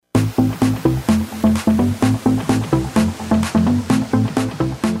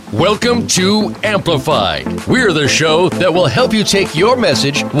Welcome to Amplified. We're the show that will help you take your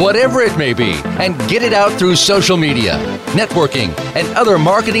message, whatever it may be, and get it out through social media, networking, and other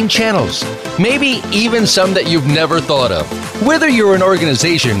marketing channels. Maybe even some that you've never thought of. Whether you're an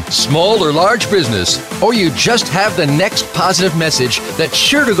organization, small or large business, or you just have the next positive message that's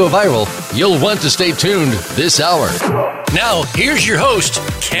sure to go viral, you'll want to stay tuned this hour. Now, here's your host,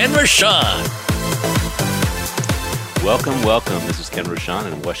 Ken Rochon. Welcome. This is Ken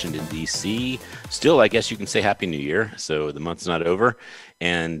Rochon in Washington, D.C. Still, I guess you can say Happy New Year, so the month's not over.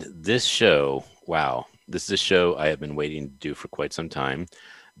 And this show, this is a show I have been waiting to do for quite some time.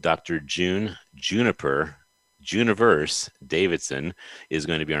 Dr. Juniverse Davidson is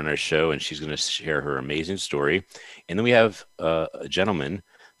going to be on our show, and she's going to share her amazing story. And then we have a gentleman,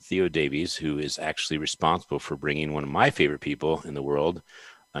 Theo Davies, who is actually responsible for bringing one of my favorite people in the world,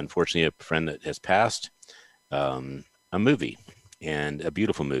 unfortunately a friend that has passed, a movie, and a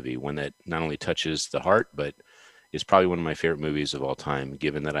beautiful movie, one that not only touches the heart, but is probably one of my favorite movies of all time,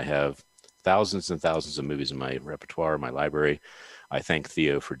 given that I have thousands and thousands of movies in my repertoire, my library. I thank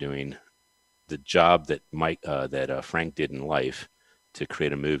Theo for doing the job that Frank did in life to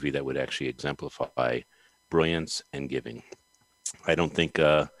create a movie that would actually exemplify brilliance and giving. I don't think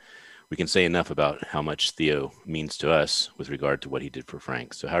we can say enough about how much Theo means to us with regard to what he did for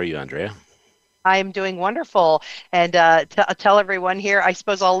Frank. So how are you, Andrea? I'm doing wonderful, and tell everyone here. I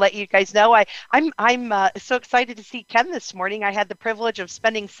suppose I'll let you guys know. I'm so excited to see Ken this morning. I had the privilege of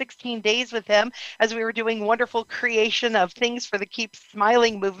spending 16 days with him as we were doing wonderful creation of things for the Keep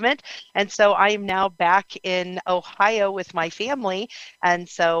Smiling movement, and so I am now back in Ohio with my family, and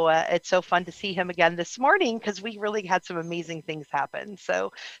so it's so fun to see him again this morning because we really had some amazing things happen.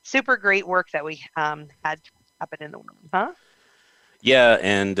 So super great work that we had happen in the world, huh? Yeah,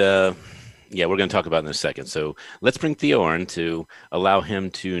 and. Yeah, we're going to talk about it in a second. So let's bring Theo on to allow him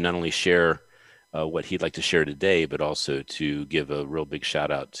to not only share what he'd like to share today, but also to give a real big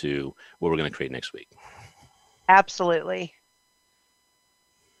shout out to what we're going to create next week. Absolutely.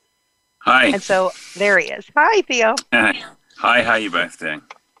 Hi. And so there he is. Hi, Theo. Hi, how you both doing?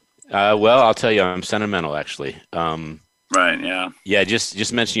 Well, I'll tell you, I'm sentimental, actually. Right, yeah. Yeah,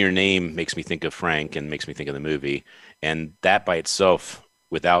 just mentioning your name makes me think of Frank and makes me think of the movie. And that by itself,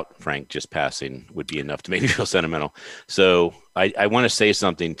 without Frank just passing, would be enough to make me feel sentimental. So I want to say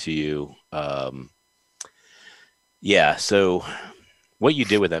something to you. So what you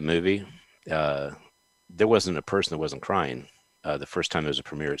did with that movie, there wasn't a person that wasn't crying the first time there was a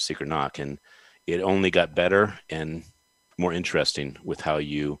premiere at Secret Knock, and it only got better and more interesting with how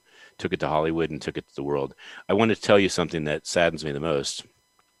you took it to Hollywood and took it to the world. I want to tell you something that saddens me the most.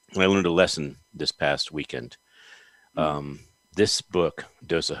 I learned a lesson this past weekend. This book,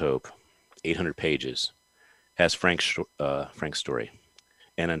 Dose of Hope, 800 pages, has Frank's story.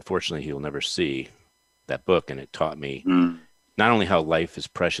 And unfortunately, he will never see that book. And it taught me not only how life is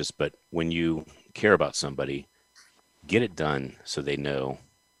precious, but when you care about somebody, get it done so they know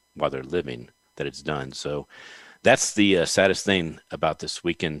while they're living that it's done. So that's the saddest thing about this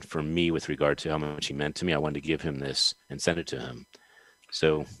weekend for me with regard to how much he meant to me. I wanted to give him this and send it to him.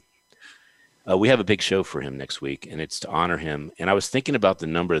 So we have a big show for him next week, and it's to honor him. And I was thinking about the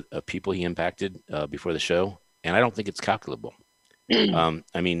number of people he impacted before the show, and I don't think it's calculable.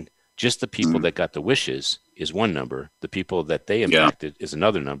 I mean, just the people that got the wishes is one number. The people that they impacted is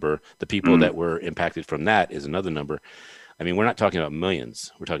another number. The people that were impacted from that is another number. I mean, we're not talking about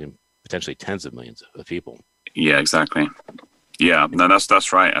millions. We're talking potentially tens of millions of people. Yeah, exactly. Yeah, no,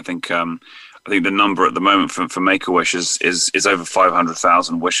 that's right. I think the number at the moment for Make-A-Wish is over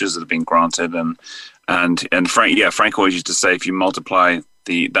 500,000 wishes that have been granted, and Frank always used to say if you multiply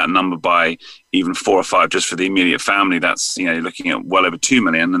that number by even 4 or 5 just for the immediate family, that's you're looking at well over 2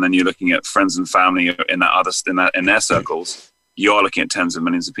 million, and then you're looking at friends and family in their circles. You are looking at tens of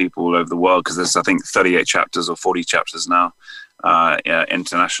millions of people all over the world because there's I think 38 chapters or 40 chapters now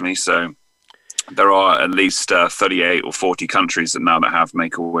internationally. So there are at least 38 or 40 countries that have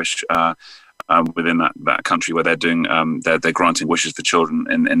Make-A-Wish. Within that country where they're doing they're granting wishes for children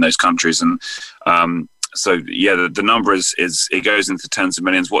in those countries, and the number is it goes into tens of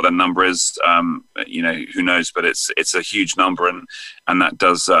millions. What that number is, who knows? But it's a huge number, and that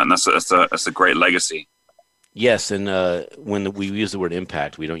does and that's a great legacy. Yes, and when we use the word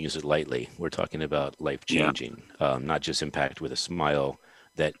impact, we don't use it lightly. We're talking about life changing, not just impact with a smile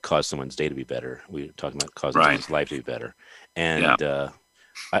that caused someone's day to be better. We're talking about causing someone's life to be better, and.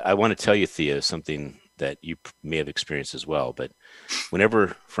 I want to tell you, Theo, something that you may have experienced as well. But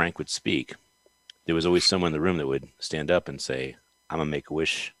whenever Frank would speak, there was always someone in the room that would stand up and say, I'm a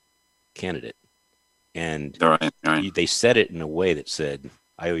Make-A-Wish candidate. And right. They said it in a way that said,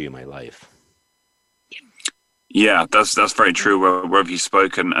 I owe you my life. Yeah, that's very true. Wherever he's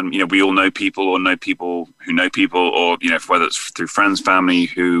spoken, and we all know people, or know people who know people, or whether it's through friends, family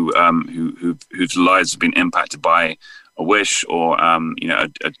whose lives have been impacted by a wish, or a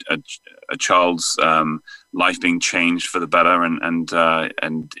child's life being changed for the better, and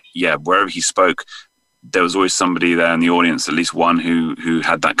wherever he spoke, there was always somebody there in the audience, at least one who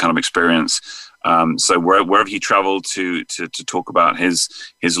had that kind of experience. So wherever he traveled to talk about his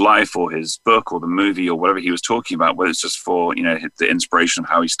life, or his book, or the movie, or whatever he was talking about, whether it's just for the inspiration of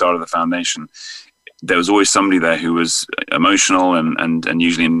how he started the foundation, there was always somebody there who was emotional and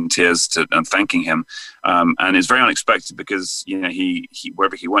usually in tears and thanking him. And it's very unexpected, because he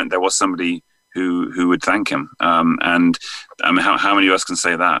wherever he went, there was somebody who would thank him. And how many of us can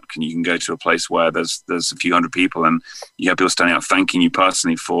say that? You can go to a place where there's a few hundred people, and you have people standing up thanking you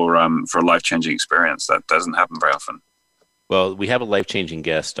personally for a life-changing experience. That doesn't happen very often. Well, we have a life-changing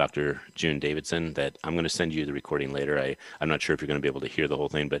guest, Dr. June Davidson, that I'm going to send you the recording later. I'm not sure if you're going to be able to hear the whole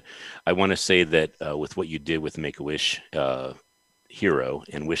thing, but I want to say that with what you did with Make-A-Wish Hero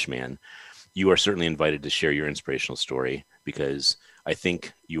and Wishman, you are certainly invited to share your inspirational story, because I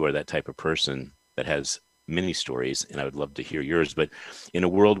think you are that type of person that has many stories, and I would love to hear yours. But in a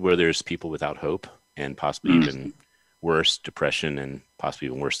world where there's people without hope, and possibly even worse, depression, and possibly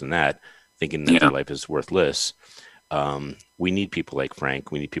even worse than that, thinking that their life is worthless, we need people like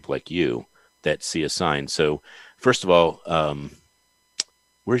Frank. We need people like you that see a sign. So first of all,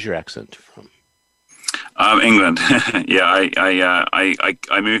 where's your accent from? England. Yeah,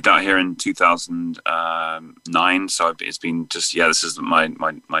 I moved out here in 2009, so it's been just this is my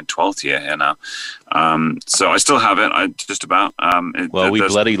 12th year here now. So I still have it. I just about. We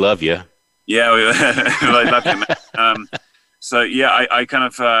bloody love you. Yeah, we love you, man. So yeah, I kind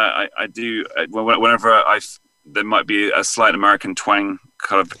of I do whenever there might be a slight American twang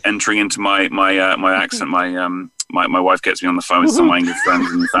kind of entering into my accent. My wife gets me on the phone with some of my English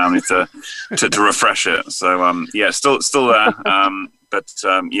friends and family to refresh it. So still there. But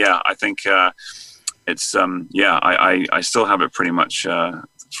I think it's I still have it pretty much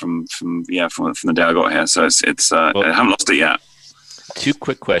from the day I got here. So it's I haven't lost it yet. 2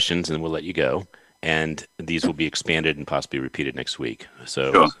 quick questions, and we'll let you go. And these will be expanded and possibly repeated next week.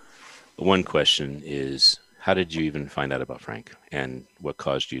 So sure. One question is, how did you even find out about Frank, and what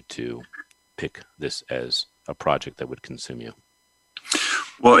caused you to pick this as a project that would consume you?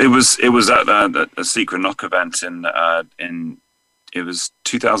 Well, it was at a Secret Knock event in it was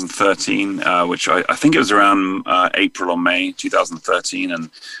 2013, which I think it was around April or May 2013, and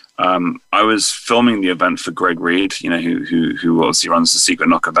I was filming the event for Greg Reed, who obviously runs the Secret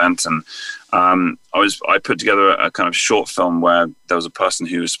Knock event, and I put together a kind of short film where there was a person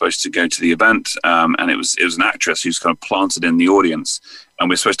who was supposed to go to the event, and it was an actress who's kind of planted in the audience, and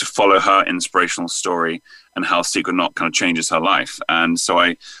we're supposed to follow her inspirational story and how Secret Knock kind of changes her life. And so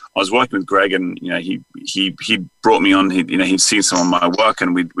I was working with Greg, and he brought me on. He'd seen some of my work,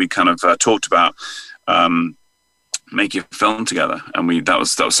 and we kind of talked about making a film together, and that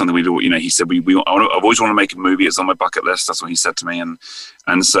was something we do. He said I've always wanted to make a movie. It's on my bucket list. That's what he said to me,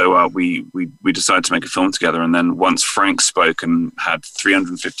 and so we decided to make a film together. And then once Frank spoke and had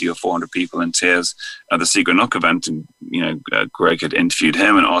 350 or 400 people in tears at the Secret Knock event, and Greg had interviewed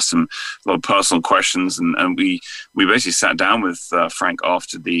him and asked him a lot of personal questions, and we basically sat down with Frank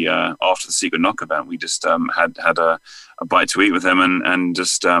after the Secret Knock event. We just had a bite to eat with him, and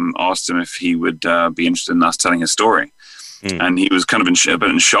just asked him if he would be interested in us telling his story. And he was kind of a bit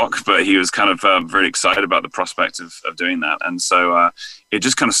in shock, but he was kind of very excited about the prospect of doing that. And so it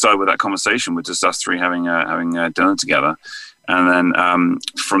just kind of started with that conversation, with just us three having dinner together. And then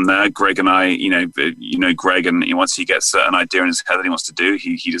from there, Greg and I, Greg, and once he gets an idea in his head that he wants to do,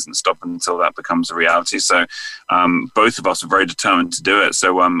 he doesn't stop until that becomes a reality. So both of us are very determined to do it.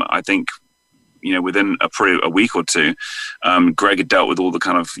 So I think, within a week or two, Greg had dealt with all the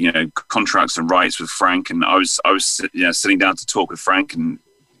kind of, contracts and rights with Frank. And I was sitting down to talk with Frank and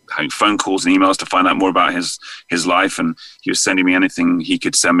having phone calls and emails to find out more about his life. And he was sending me anything he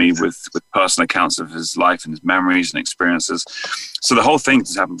could send me with personal accounts of his life and his memories and experiences. So the whole thing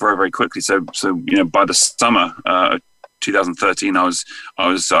just happened very, very quickly. So by the summer of 2013, I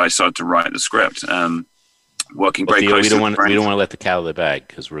started to write the script. Working very closely. We don't want to let the cat out of the bag,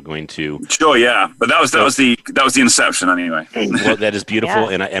 because we're going to. Sure, yeah, but that was the inception anyway. Well, that is beautiful,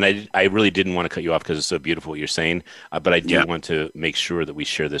 yeah. and I really didn't want to cut you off because it's so beautiful what you're saying, but I do want to make sure that we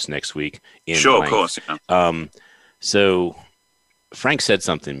share this next week. Sure, of course. Yeah. So Frank said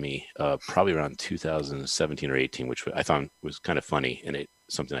something to me probably around 2017 or 18, which I thought was kind of funny, and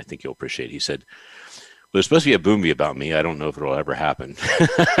something I think you'll appreciate. He said, there's supposed to be a movie about me. I don't know if it'll ever happen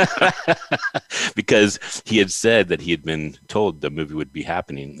because he had said that he had been told the movie would be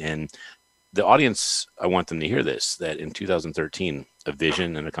happening. And the audience, I want them to hear this, that in 2013, a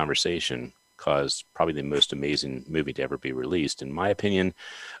vision and a conversation caused probably the most amazing movie to ever be released. In my opinion,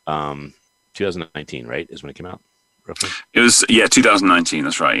 2019, right, is when it came out, roughly? It was, 2019.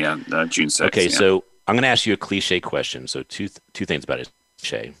 That's right. Yeah, June 6th. Okay, yeah. So I'm going to ask you a cliche question. So two things about it,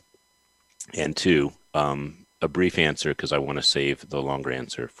 cliche. And two, a brief answer, because I want to save the longer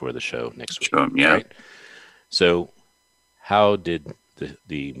answer for the show next week. Sure, yeah. Right? So how did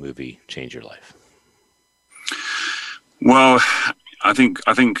the movie change your life? Well, I think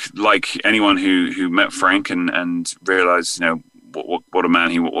like anyone who met Frank and realized, what a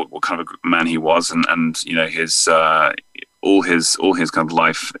man what kind of a man he was, and his all his kind of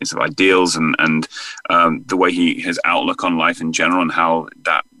life, his ideals, and the way his outlook on life in general, and how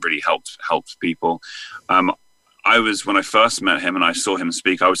that really helped people. When I first met him and I saw him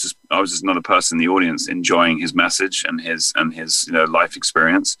speak, I was just another person in the audience enjoying his message and his life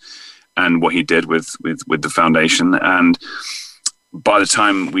experience and what he did with the foundation. And by the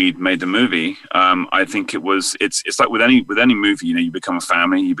time we'd made the movie, I think it's like with any movie, you become a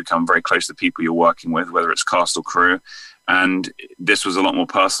family, you become very close to the people you're working with, whether it's cast or crew. And this was a lot more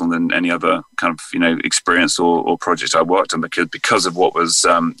personal than any other kind of, experience or project I worked on, because of what was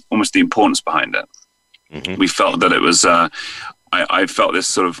almost the importance behind it. Mm-hmm. We felt that it was, I felt this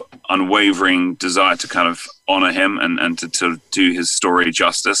sort of unwavering desire to kind of honor him and to do his story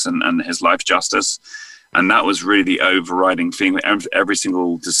justice and his life justice. And that was really the overriding thing. Every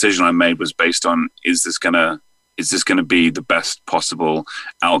single decision I made was based on, is this gonna be the best possible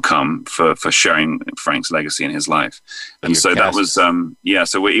outcome for sharing Frank's legacy in his life? And so that was, so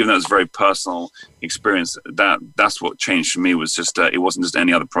even though it was a very personal experience, that's what changed for me, was just, it wasn't just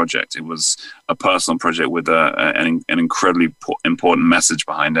any other project. It was a personal project with an incredibly important message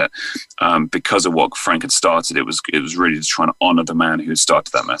behind it. Because of what Frank had started, it was really just trying to honor the man who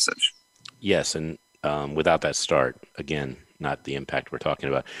started that message. Yes. And without that start, again, not the impact we're talking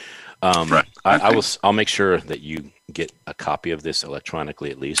about. Right. I'll make sure that you get a copy of this electronically,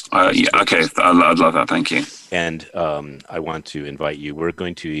 at least. Okay. I'd love that. Thank you. And I want to invite you. We're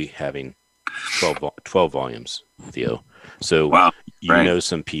going to be having 12 volumes, Theo. So wow. You know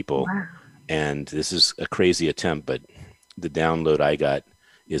some people, and this is a crazy attempt, but the download I got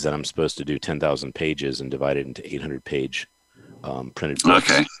is that I'm supposed to do 10,000 pages and divide it into 800-page printed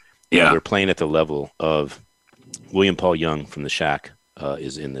books. Okay. Yeah. And we're playing at the level of William Paul Young from The Shack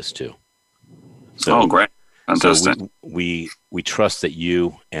is in this too. So, great. Fantastic. So we trust that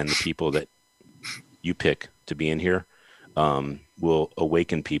you and the people that you pick to be in here will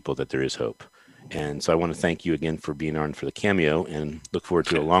awaken people that there is hope. And so I want to thank you again for being on for the cameo, and look forward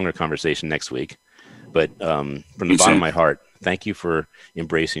to a longer conversation next week. But from the bottom of my heart, thank you for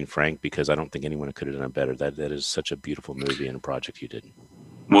embracing Frank, because I don't think anyone could have done it better. That is such a beautiful movie and a project you did.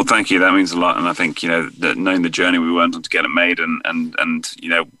 Well, thank you. That means a lot. And I think, that knowing the journey we went on to get it made, and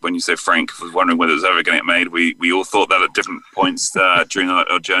when you say Frank was wondering whether it was ever going to get made, we all thought that at different points during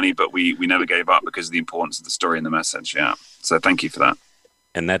our journey, but we never gave up because of the importance of the story and the message. Yeah. So thank you for that.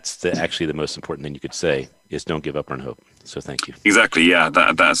 And that's actually the most important thing you could say, is don't give up on hope. So thank you. Exactly. Yeah.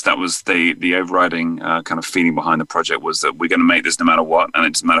 That was the overriding kind of feeling behind the project, was that we're going to make this no matter what. And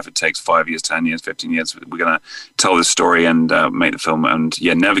it doesn't matter if it takes 5 years, 10 years, 15 years, we're going to tell this story and make the film. And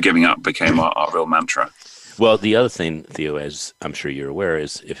never giving up became our real mantra. Well, the other thing, Theo, as I'm sure you're aware,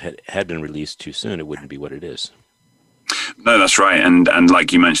 is if it had been released too soon, it wouldn't be what it is. No, that's right, and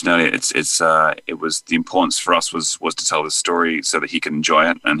like you mentioned earlier, it was the importance for us was to tell this story so that he could enjoy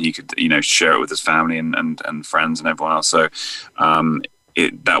it, and he could share it with his family and friends and everyone else. So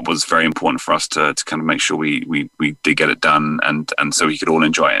that was very important for us to kind of make sure we did get it done, and so he could all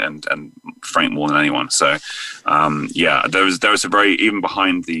enjoy it, and Frank more than anyone. So there was a very, even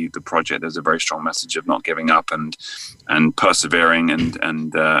behind the project, there's a very strong message of not giving up and persevering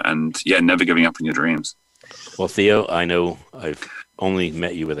and never giving up on your dreams. Well, Theo, I know I've only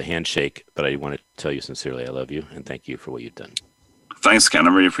met you with a handshake, but I want to tell you sincerely I love you and thank you for what you've done. Thanks, Ken.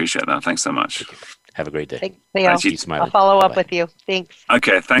 I really appreciate that. Thanks so much. Have a great day. Thanks, Theo. Keep smiling. I'll follow up Bye-bye. with you. Thanks.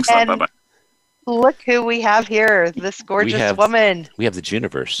 Okay, thanks. Bye-bye. Look who we have here, this gorgeous woman. We have the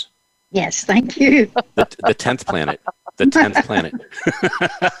Juniverse. Yes, thank you. The 10th planet. The 10th planet.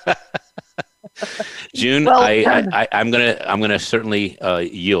 June, Well, I'm gonna certainly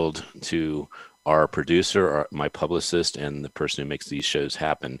yield to our producer, my publicist, and the person who makes these shows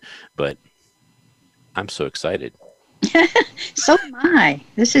happen. But I'm so excited. So am I.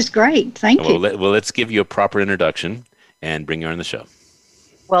 This is great. Thank you. Well, let's give you a proper introduction and bring you on the show.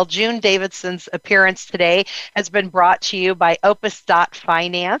 Well, June Davidson's appearance today has been brought to you by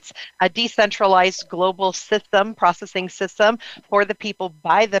Opus.Finance, a decentralized global processing system for the people,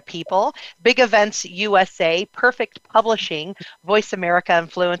 by the people, Big Events USA, Perfect Publishing, Voice America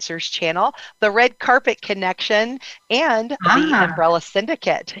Influencers Channel, the Red Carpet Connection, and the Umbrella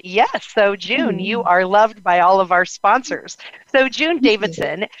Syndicate. Yes, so June, you are loved by all of our sponsors. So June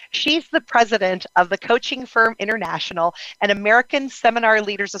Davidson, she's the president of the Coaching Firm International, an American Seminar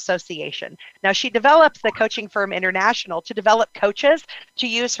Leaders Association. Now, she developed the Coaching Firm International to develop coaches to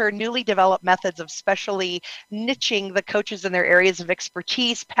use her newly developed methods of specially niching the coaches in their areas of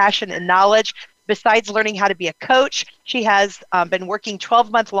expertise, passion, and knowledge. Besides learning how to be a coach, she has been working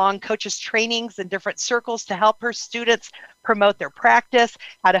 12-month-long coaches trainings in different circles to help her students promote their practice,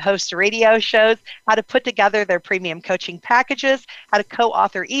 how to host radio shows, how to put together their premium coaching packages, how to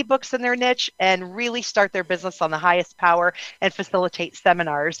co-author ebooks in their niche, and really start their business on the highest power and facilitate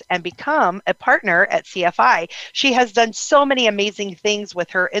seminars and become a partner at CFI. She has done so many amazing things with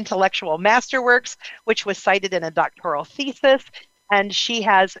her intellectual masterworks, which was cited in a doctoral thesis. And she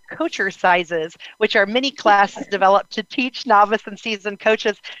has Coachercises, which are mini classes developed to teach novice and seasoned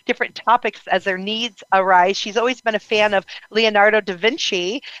coaches different topics as their needs arise. She's always been a fan of Leonardo da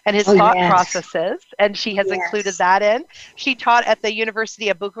Vinci and his thought processes, and she has included that in. She taught at the University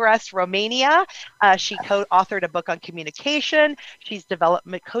of Bucharest, Romania. She co-authored a book on communication. She's developed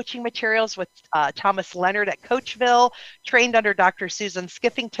coaching materials with Thomas Leonard at Coachville, trained under Dr. Susan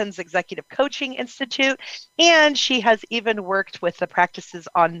Skiffington's Executive Coaching Institute, and she has even worked with the practices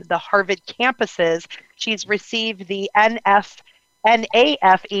on the Harvard campuses. She's received the NAFE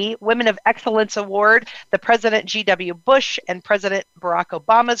Women of Excellence Award, the President G.W. Bush and President Barack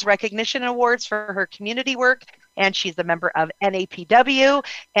Obama's recognition awards for her community work. And she's a member of NAPW,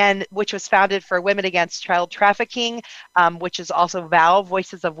 which was founded for Women Against Child Trafficking, which is also VOW,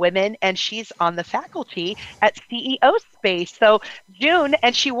 Voices of Women. And she's on the faculty at CEO Space. So June,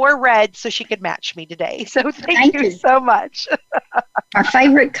 and she wore red so she could match me today. So thank you so much. Our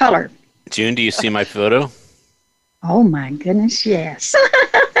favorite color. June, do you see my photo? Oh my goodness, yes.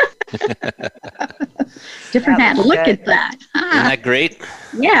 Different hat. Look at that. Isn't that great?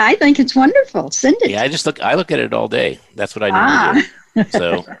 Yeah, I think it's wonderful. Send it. Yeah, I look at it all day. That's what I do.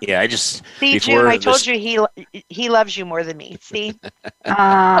 So yeah, I just see, June, I told you he loves you more than me. See?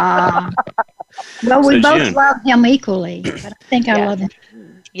 Well, we both love him equally, but I think I love him.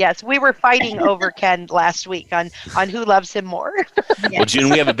 Yes, we were fighting over Ken last week on who loves him more. Well, June,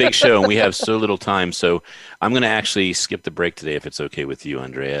 we have a big show and we have so little time, so I'm going to actually skip the break today if it's okay with you,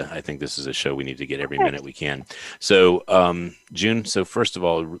 Andrea. I think this is a show we need to get every minute we can. So, June, so first of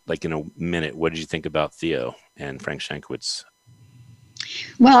all, like in a minute, what did you think about Theo and Frank Shankwitz?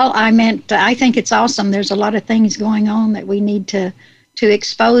 Well, I think it's awesome. There's a lot of things going on that we need to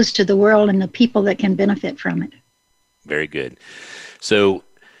expose to the world and the people that can benefit from it. Very good. So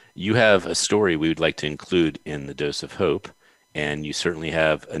you have a story we would like to include in the Dose of Hope, and you certainly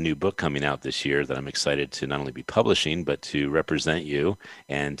have a new book coming out this year that I'm excited to not only be publishing, but to represent you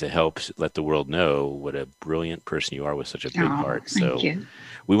and to help let the world know what a brilliant person you are with such a big heart. So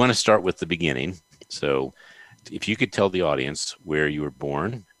we want to start with the beginning. So if you could tell the audience where you were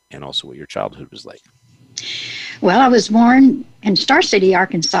born and also what your childhood was like. Well, I was born in Star City,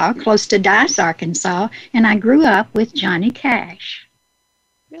 Arkansas, close to Dyce, Arkansas, and I grew up with Johnny Cash.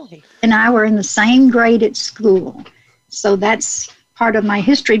 Really? And I were in the same grade at school. So that's part of my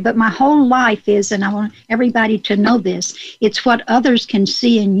history. But my whole life is, and I want everybody to know this, it's what others can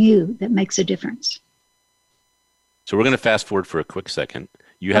see in you that makes a difference. So we're going to fast forward for a quick second.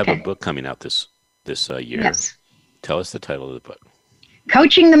 You have a book coming out this year. Yes. Tell us the title of the book.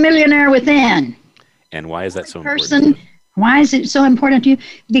 Coaching the Millionaire Within. And why is that so important? Why is it so important to you?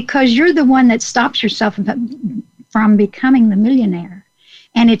 Because you're the one that stops yourself from becoming the millionaire.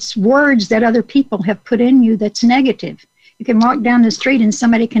 And it's words that other people have put in you that's negative. You can walk down the street and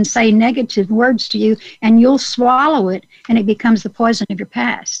somebody can say negative words to you and you'll swallow it and it becomes the poison of your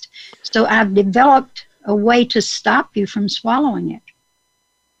past. So I've developed a way to stop you from swallowing it.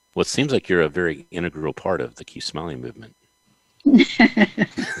 Well, it seems like you're a very integral part of the Keep Smiling movement. Well,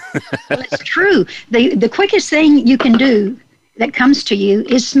 it's true. The quickest thing you can do that comes to you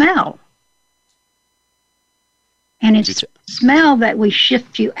is smell. And it's smell that we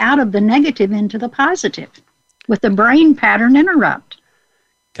shift you out of the negative into the positive with the brain pattern interrupt.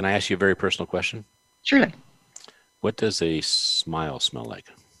 Can I ask you a very personal question? Surely. What does a smile smell like?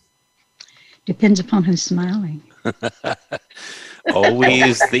 Depends upon who's smiling.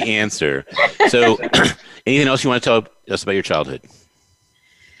 Always the answer. So anything else you want to tell us about your childhood?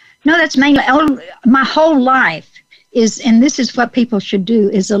 No, that's mainly my whole life. and this is what people should do,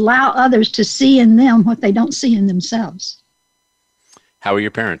 is allow others to see in them what they don't see in themselves. How are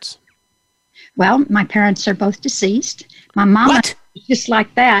your parents? Well, my parents are both deceased. My mama, What? just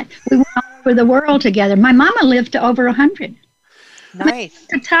like that. We went all over the world together. My mama lived to over 100. Nice. We went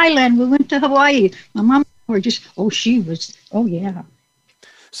to Thailand. We went to Hawaii. My mama were just, yeah.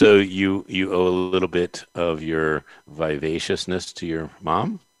 So you owe a little bit of your vivaciousness to your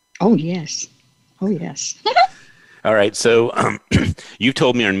mom? Oh, yes. Oh, yes. All right. So you've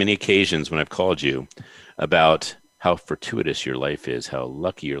told me on many occasions when I've called you about how fortuitous your life is, how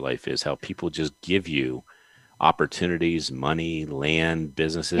lucky your life is, how people just give you opportunities, money, land,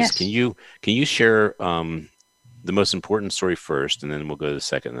 businesses. Yes. Can you share the most important story first, and then we'll go to the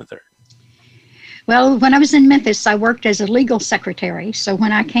second and the third? Well, when I was in Memphis, I worked as a legal secretary. So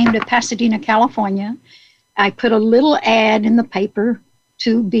when I came to Pasadena, California, I put a little ad in the paper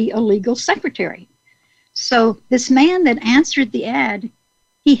to be a legal secretary. So this man that answered the ad,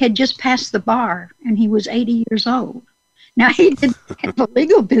 he had just passed the bar and he was 80 years old. Now, he didn't have a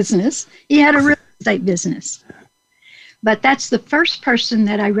legal business. He had a real estate business. But that's the first person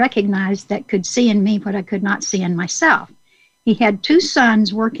that I recognized that could see in me what I could not see in myself. He had 2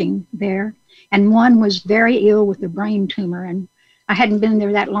 sons working there, and one was very ill with a brain tumor. And I hadn't been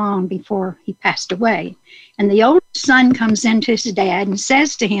there that long before he passed away. And the older son comes into his dad and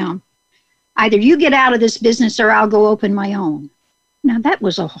says to him, either you get out of this business or I'll go open my own. Now, that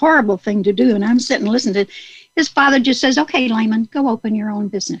was a horrible thing to do. And I'm sitting listening to his father just says, okay, Layman, go open your own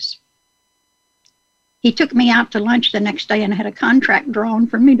business. He took me out to lunch the next day and had a contract drawn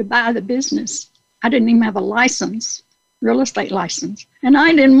for me to buy the business. I didn't even have a license, real estate license. And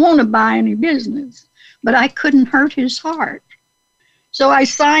I didn't want to buy any business, but I couldn't hurt his heart. So I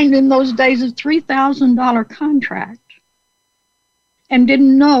signed in those days a $3,000 contract and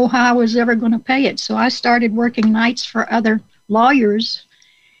didn't know how I was ever going to pay it. So I started working nights for other lawyers.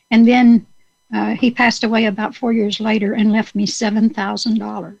 And then he passed away about 4 years later and left me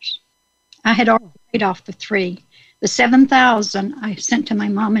 $7,000. I had already paid off the 3. The $7,000 I sent to my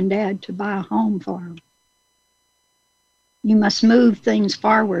mom and dad to buy a home for them. You must move things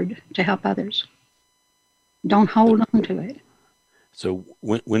forward to help others. Don't hold on to it. So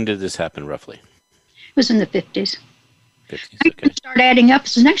when did this happen roughly? It was in the 50s. 50s, I okay. start adding up.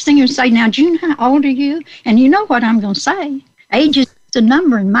 So the next thing you say, now, June, how old are you? And you know what I'm going to say. Age is a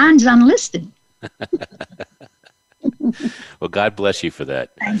number and mine's unlisted. Well, God bless you for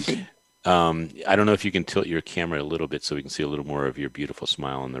that. Thank you. I don't know if you can tilt your camera a little bit so we can see a little more of your beautiful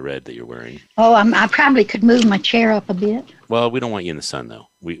smile in the red that you're wearing. Oh, I probably could move my chair up a bit. Well, we don't want you in the sun, though.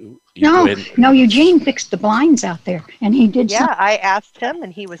 No, Eugene fixed the blinds out there, and he did Yeah, I asked him,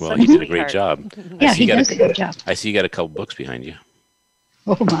 and he was Well, such he a did a great sweetheart. job. Yeah, he does a good job. I see you got a couple books behind you.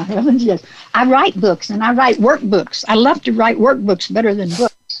 Oh, my heavens, yes. I write books, and I write workbooks. I love to write workbooks better than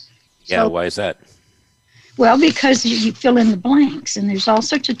books. Yeah, So, why is that? well, because you fill in the blanks, and there's all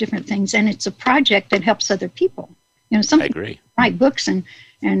sorts of different things, and it's a project that helps other people. You know, some I people agree. write books and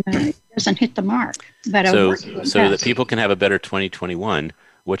it doesn't hit the mark. But a So workbook that does. people can have a better 2021,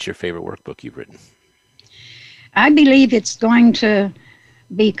 what's your favorite workbook you've written? I believe it's going to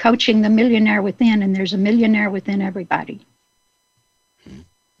be Coaching the Millionaire Within, and there's a millionaire within everybody.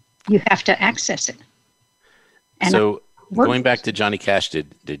 You have to access it. And So going workbooks. back to Johnny Cash,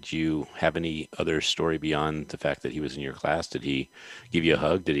 did you have any other story beyond the fact that he was in your class? Did he give you a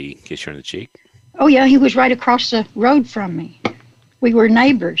hug? Did he kiss you on the cheek? Oh, yeah, he was right across the road from me. We were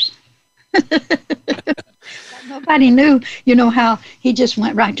neighbors. Nobody knew, how he just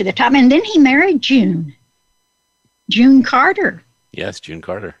went right to the top. And then he married June Carter. Yes, June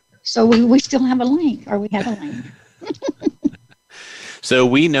Carter. So we still have a link, or we have a link. So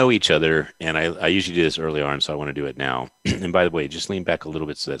we know each other, and I usually do this early on, so I want to do it now. And by the way, just lean back a little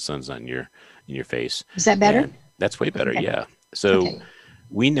bit so that sun's not in your face. Is that better? And that's way better, Okay. yeah. So Okay.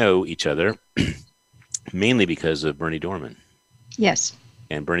 we know each other mainly because of Bernie Dorman. Yes.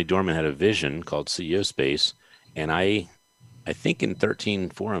 And Bernie Dorman had a vision called CEO Space, and I think in 13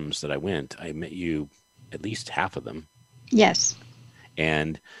 forums that I went, I met you at least half of them. Yes.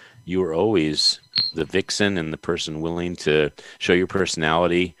 And you were always the vixen and the person willing to show your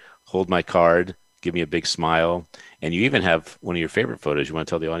personality, hold my card, give me a big smile. And you even have one of your favorite photos. You want to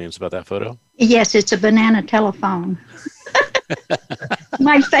tell the audience about that photo? Yes, it's a banana telephone.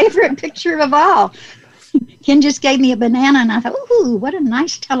 My favorite picture of all. Ken just gave me a banana, and I thought, ooh, what a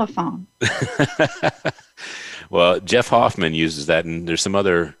nice telephone. Well, Jeff Hoffman uses that, and there's some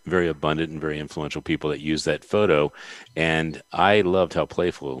other very abundant and very influential people that use that photo. And I loved how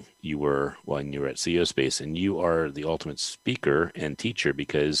playful you were when you were at CEO Space. And you are the ultimate speaker and teacher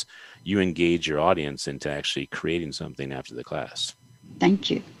because you engage your audience into actually creating something after the class. Thank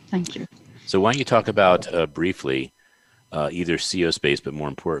you. Thank you. So why don't you talk about briefly either CO Space, but more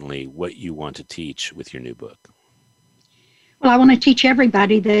importantly, what you want to teach with your new book? Well, I want to teach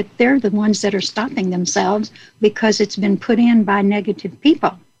everybody that they're the ones that are stopping themselves because it's been put in by negative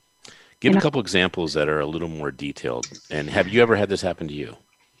people. Give a couple examples that are a little more detailed. And have you ever had this happen to you?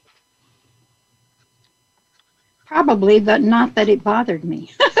 Probably, but not that it bothered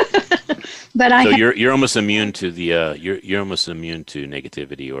me. But so you're almost immune to the you're almost immune to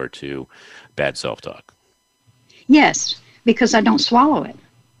negativity or to bad self-talk. Yes, because I don't swallow it.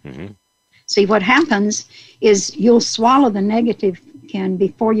 Mm-hmm. See, what happens is you'll swallow the negative, Ken,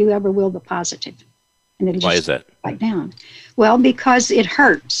 before you ever will the positive. And it'll Why just is that? right down. Well, because it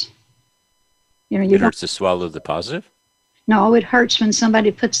hurts. You know, It hurts to swallow the positive? No, it hurts when somebody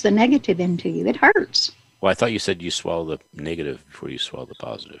puts the negative into you. It hurts. Well, I thought you said you swallow the negative before you swallow the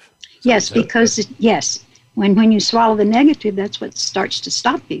positive. Yes, because yes, when you swallow the negative, that's what starts to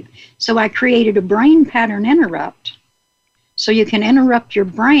stop you. So I created a brain pattern interrupt, so you can interrupt your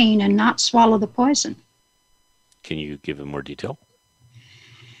brain and not swallow the poison. Can you give it more detail?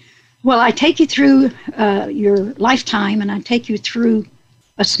 Well, I take you through your lifetime, and I take you through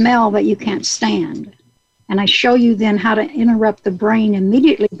a smell that you can't stand. And I show you then how to interrupt the brain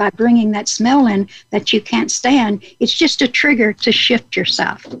immediately by bringing that smell in that you can't stand. It's just a trigger to shift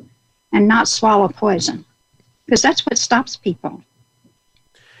yourself and not swallow poison, because that's what stops people.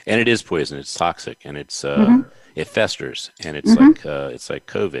 And it is poison. It's toxic, and it's it festers, and it's like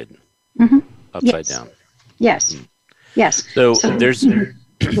COVID upside down. Yes, yes. So there's.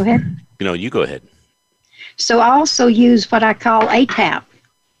 Go ahead. You go ahead. So I also use what I call ATAP,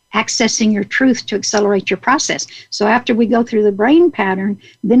 accessing your truth to accelerate your process. So after we go through the brain pattern,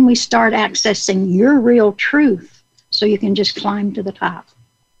 then we start accessing your real truth so you can just climb to the top.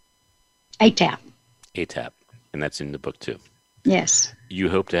 ATAP. ATAP. And that's in the book too. Yes. You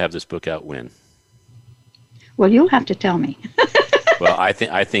hope to have this book out when? Well, you'll have to tell me. Well, I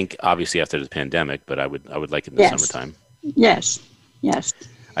think obviously after the pandemic, but I would like it in the summertime. Yes. Yes.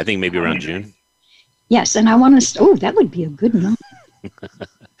 I think maybe around June. Yes, and I want to. That would be a good number.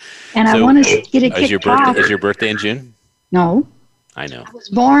 And so, I want to get it kicked off. Is your birthday in June? No. I know. I was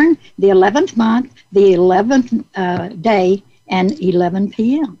born the 11th month, the 11th day, and 11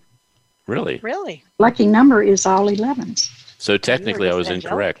 p.m. Really? Really? Lucky number is all 11s. So technically, I was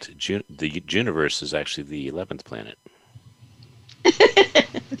incorrect. The universe is actually the 11th planet.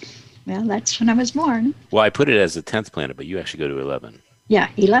 Well, that's when I was born. Well, I put it as the 10th planet, but you actually go to 11. Yeah,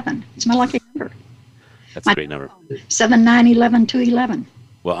 11. It's my lucky number. That's a great number. 7, 9, 11, 2, 11.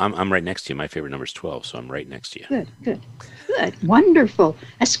 Well, I'm right next to you. My favorite number is 12, so I'm right next to you. Good. Wonderful.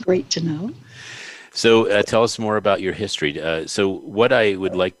 That's great to know. So tell us more about your history. So what I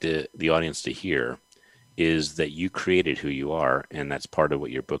would like the audience to hear is that you created who you are, and that's part of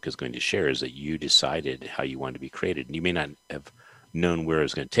what your book is going to share, is that you decided how you wanted to be created. And you may not have known where it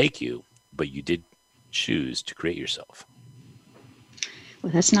was going to take you, but you did choose to create yourself.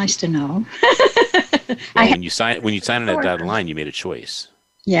 Well, that's nice to know. Well, when you sign on that dotted line, you made a choice.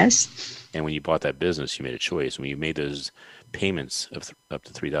 Yes. And when you bought that business, you made a choice. When you made those payments of up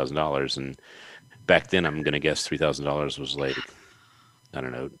to $3,000, and back then, I'm going to guess $3,000 was like, I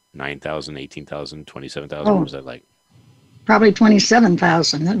don't know, $9,000, $18,000, $27,000. What was that like? Probably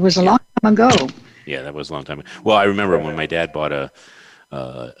 $27,000. That was a long time ago. Yeah, that was a long time ago. Well, I remember when my dad bought a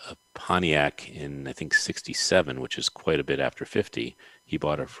Pontiac in, I think, 67, which is quite a bit after 50. He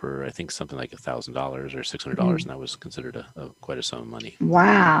bought it for, I think, something like $1,000 or $600, and that was considered quite a sum of money.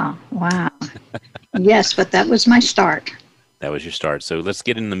 Wow. Yes, but that was my start. That was your start. So let's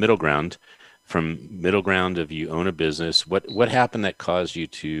get in the middle ground. From middle ground of you own a business, what happened that caused you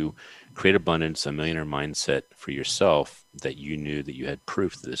to create abundance, a millionaire mindset for yourself, that you knew that you had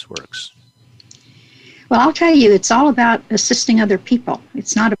proof that this works? Well, I'll tell you, it's all about assisting other people.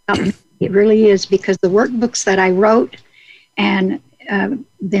 It's not about me. It really is, because the workbooks that I wrote, and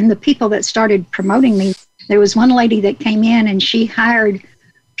then the people that started promoting me, there was one lady that came in and she hired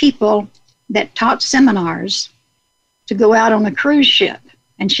people that taught seminars to go out on a cruise ship.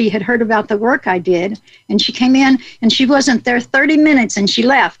 And she had heard about the work I did, and she came in and she wasn't there 30 minutes and she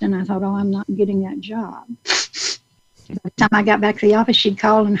left. And I thought, oh, I'm not getting that job. By the time I got back to the office, she'd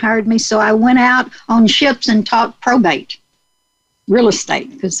called and hired me. So I went out on ships and taught probate, real estate,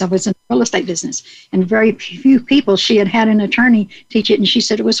 because I was in the real estate business. And very few people, she had an attorney teach it, and she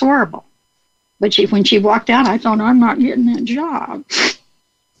said it was horrible. But when she walked out, I thought, I'm not getting that job.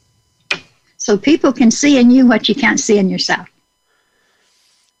 So people can see in you what you can't see in yourself.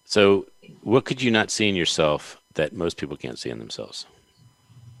 So what could you not see in yourself that most people can't see in themselves?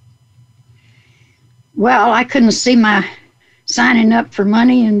 Well, I couldn't see my signing up for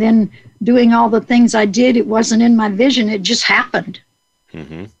money and then doing all the things I did. It wasn't in my vision. It just happened.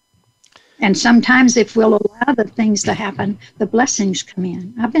 Mm-hmm. And sometimes if we'll allow the things to happen, the blessings come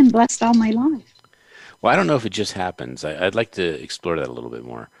in. I've been blessed all my life. Well, I don't know if it just happens. I'd like to explore that a little bit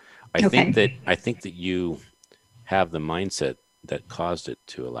more. I think that you have the mindset that caused it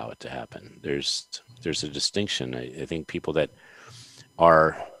to allow it to happen. There's a distinction. I think people that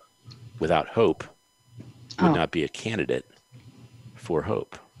are without hope would not be a candidate for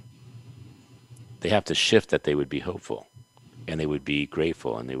hope. They have to shift that they would be hopeful, and they would be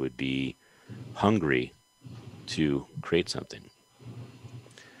grateful, and they would be hungry to create something.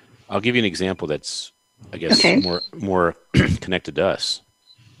 I'll give you an example that's, I guess, more connected to us.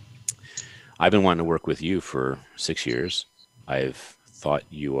 I've been wanting to work with you for 6 years. I've thought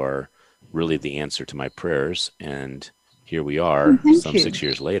you are really the answer to my prayers, and here we are, some 6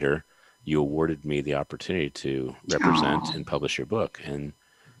 years later. You awarded me the opportunity to represent and publish your book. And,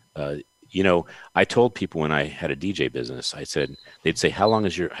 I told people when I had a DJ business, they'd say, how long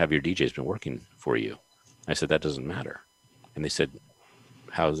have your DJs been working for you? I said, that doesn't matter. And they said,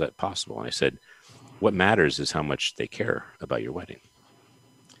 how is that possible? And I said, what matters is how much they care about your wedding.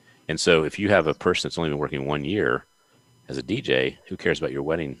 And so if you have a person that's only been working 1 year as a DJ who cares about your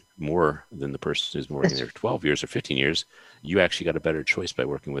wedding more than the person who's been working there 12 years or 15 years, you actually got a better choice by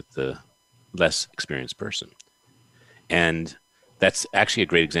working with the less experienced person. And that's actually a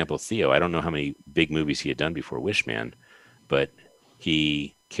great example of Theo. I don't know how many big movies he had done before Wishman, but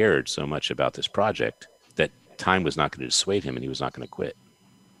he cared so much about this project that time was not going to dissuade him, and he was not going to quit.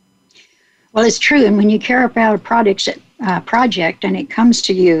 Well, it's true. And when you care about a project and it comes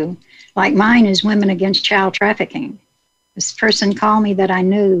to you, like mine is Women Against Child Trafficking. This person called me that I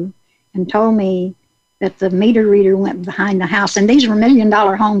knew and told me that the meter reader went behind the house. And these were $1 million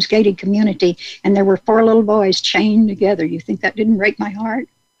homes, gated community, and there were 4 little boys chained together. You think that didn't break my heart?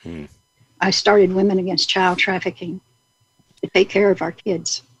 I started Women Against Child Trafficking to take care of our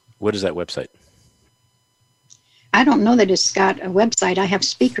kids. What is that website? I don't know that it's got a website. I have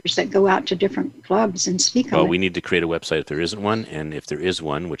speakers that go out to different clubs and speak on it. Well, we need to create a website if there isn't one. And if there is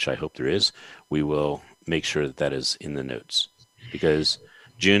one, which I hope there is, we will make sure that is in the notes. Because,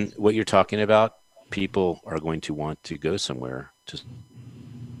 June, what you're talking about, people are going to want to go somewhere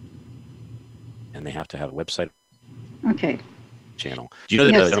and they have to have a website. Okay. Channel. Do you know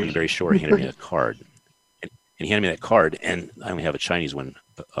that gentleman Barry Shore handed me a card? And he handed me that card, and I only have a Chinese one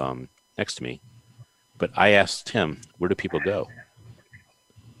next to me. But I asked him, where do people go?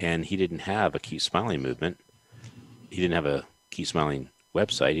 And he didn't have a Keep Smiling movement. He didn't have a Keep Smiling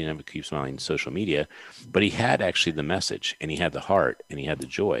website. He didn't have a Keep Smiling social media. But he had actually the message, and he had the heart, and he had the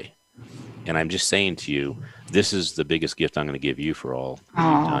joy. And I'm just saying to you, this is the biggest gift I'm going to give you for all you've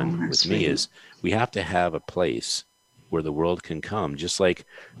done with me, is we have to have a place where the world can come, just like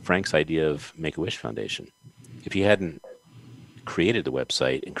Frank's idea of Make-A-Wish Foundation. If he hadn't created the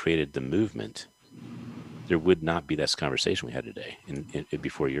website and created the movement, there would not be this conversation we had today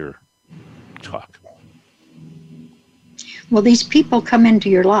before your talk. Well, these people come into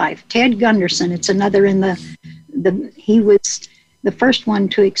your life. Ted Gunderson, it's another in he was the first one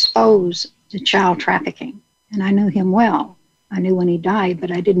to expose the child trafficking. And I knew him well. I knew when he died, but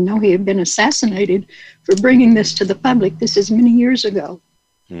I didn't know he had been assassinated for bringing this to the public. This is many years ago.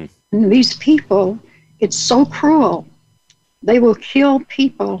 And these people, it's so cruel. They will kill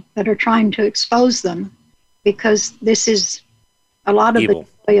people that are trying to expose them, because this is a lot of the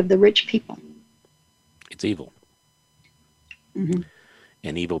way of the rich people. It's evil.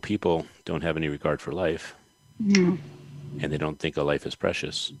 And evil people don't have any regard for life. And they don't think a life is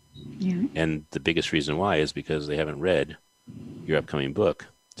precious. And the biggest reason why is because they haven't read your upcoming book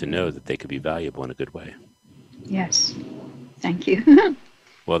to know that they could be valuable in a good way. Yes. Thank you.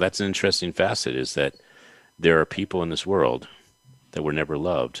 Well, that's an interesting facet, is that there are people in this world that were never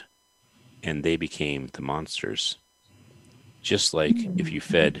loved, and they became the monsters. Just like if you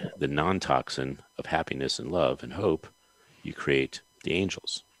fed the non-toxin of happiness and love and hope, you create the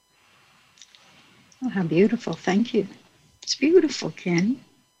angels. Oh, how beautiful. Thank you. It's beautiful, Ken.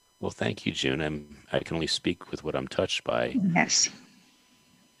 Well, thank you, June. I can only speak with what I'm touched by. Yes.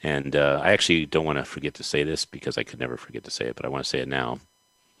 And I actually don't want to forget to say this, because I could never forget to say it, but I want to say it now.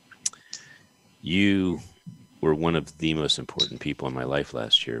 You were one of the most important people in my life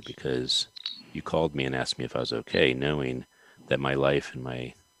last year, because you called me and asked me if I was okay, knowing that my life and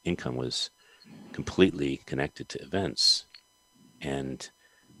my income was completely connected to events. And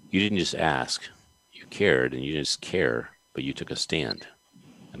you didn't just ask, you cared, and you didn't just care, but you took a stand.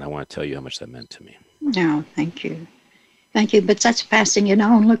 And I want to tell you how much that meant to me. No, thank you. Thank you. But that's passing it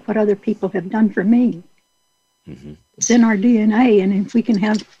on. Look what other people have done for me. Mm-hmm. It's in our DNA, and if we can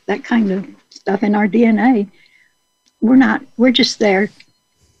have that kind of stuff in our DNA, we're just there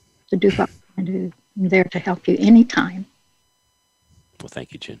to do what we do. I'm there to help you anytime. Well,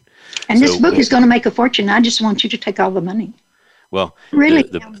 thank you, Jen. And this book is going to make a fortune. I just want you to take all the money. Well, really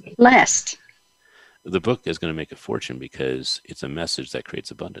blessed. The book is going to make a fortune because it's a message that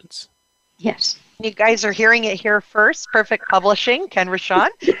creates abundance. Yes. You guys are hearing it here first. Perfect Publishing, Ken Rochon,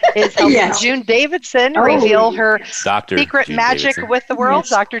 is helping Yes. June Davidson reveal her Dr. secret June magic Davidson. with the world. Yes.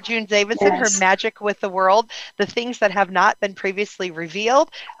 Dr. June Davidson, Yes. her magic with the world, the things that have not been previously revealed,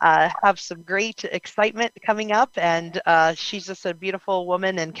 have some great excitement coming up. And she's just a beautiful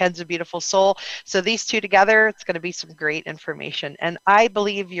woman, and Ken's a beautiful soul. So these two together, it's going to be some great information. And I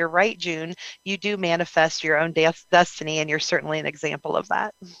believe you're right, June. You do manifest your own destiny, and you're certainly an example of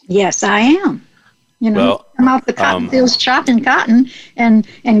that. Yes, I am. You know, Well, come off the cotton fields chopping cotton and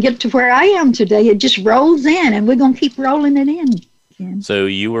get to where I am today. It just rolls in, and we're going to keep rolling it in. Ken. So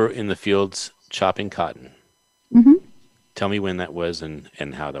you were in the fields chopping cotton. Mm-hmm. Tell me when that was and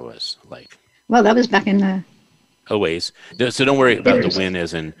how that was like. Well, that was back in the... Always. So don't worry about the when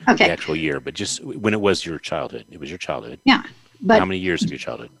as in Okay. the actual year, but just when it was your childhood. It was your childhood. Yeah. But, How many years of your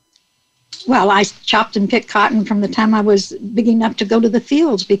childhood? well, I chopped and picked cotton from the time I was big enough to go to the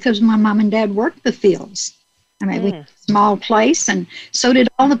fields because my mom and dad worked the fields. I mean, we had a small place, and so did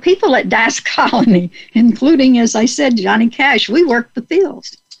all the people at Dice Colony, including, as I said, Johnny Cash. We worked the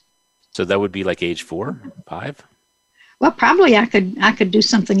fields. So that would be like age 4, 5? Well, probably I could do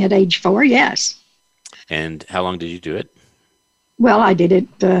something at age 4, yes. And how long did you do it? Well, I did it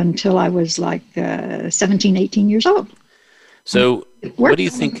until I was like 17, 18 years old. So what do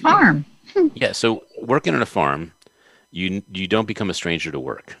you think? On a farm. Yeah, so working on a farm, you don't become a stranger to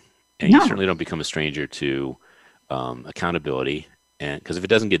work. And No. you certainly don't become a stranger to accountability. And because if it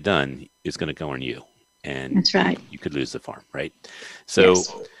doesn't get done, it's going to go on you. And That's right. you could lose the farm, right? So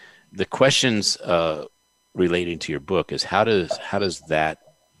Yes. the questions relating to your book is how does that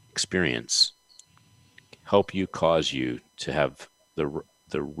experience help you, cause you to have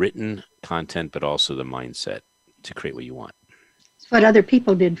the written content, but also the mindset to create what you want? It's what other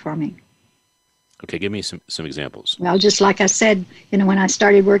people did for me. Okay, give me some examples. Well, just like I said, you know, when I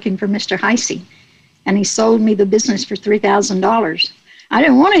started working for Mr. Heisey, and he sold me the business for $3,000. I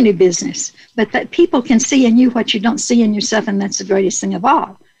didn't want any business, but that people can see in you what you don't see in yourself, and that's the greatest thing of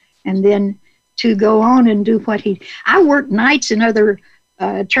all. And then to go on and do what I worked nights in other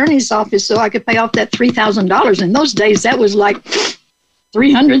attorney's office so I could pay off that $3,000. In those days, that was like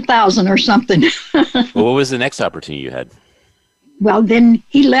 $300,000 or something. Well, what was the next opportunity you had? Well, then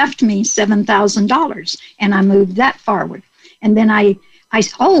he left me $7,000, and I moved that forward. And then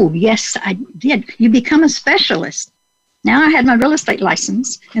oh, yes, I did. You become a specialist. Now I had my real estate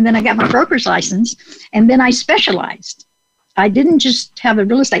license, and then I got my broker's license, and then I specialized. I didn't just have a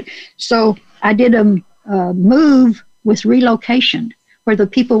real estate. So I did a move with relocation, where the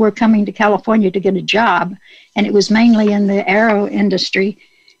people were coming to California to get a job, and it was mainly in the aero industry.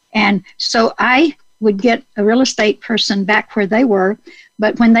 And so I would get a real estate person back where they were,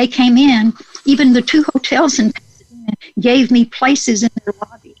 but when they came in, even the 2 hotels in Pasadena gave me places in their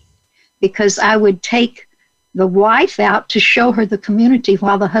lobby, because I would take the wife out to show her the community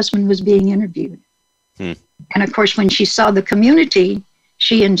while the husband was being interviewed. And of course, when she saw the community,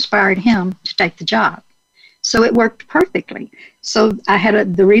 she inspired him to take the job. So it worked perfectly. So I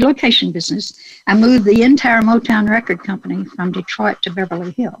had the relocation business. I moved the entire Motown record company from Detroit to Beverly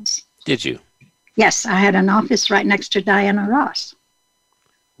Hills. Did you? Yes, I had an office right next to Diana Ross.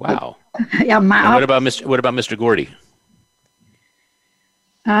 Wow. Yeah, And what about Mr. Gordy?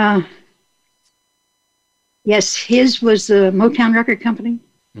 Yes, his was the Motown record company.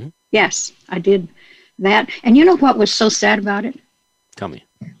 Mm-hmm. Yes, I did that. And you know what was so sad about it? Tell me.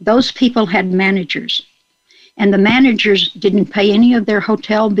 Those people had managers, and the managers didn't pay any of their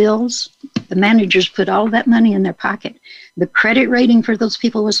hotel bills. The managers put all that money in their pocket. The credit rating for those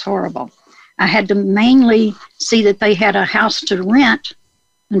people was horrible. I had to mainly see that they had a house to rent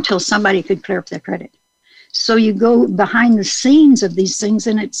until somebody could clear up their credit. So you go behind the scenes of these things,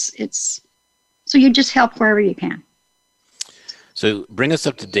 and it's so you just help wherever you can. So bring us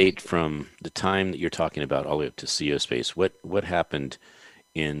up to date from the time that you're talking about all the way up to CEO Space. What happened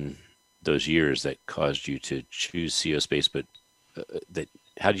in those years that caused you to choose CEO Space? But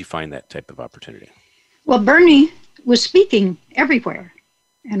how did you find that type of opportunity? Well, Bernie was speaking everywhere,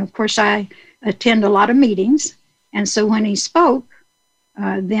 and of course I attend a lot of meetings. And so when he spoke,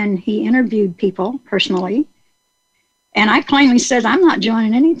 then he interviewed people personally, and I plainly said, I'm not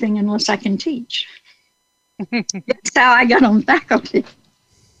joining anything unless I can teach. That's how I got on faculty.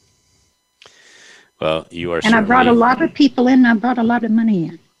 Well, you are And I brought a certainly- lot of people in. I brought a lot of money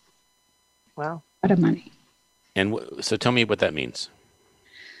in. Wow. A lot of money. And so tell me what that means.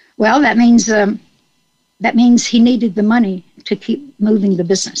 Well, that means he needed the money to keep moving the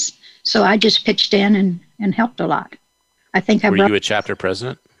business. So I just pitched in and helped a lot. I think Were you a chapter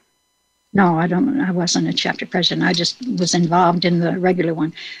president? No, I wasn't a chapter president. I just was involved in the regular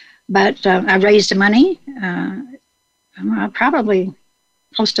one. But I raised the money, probably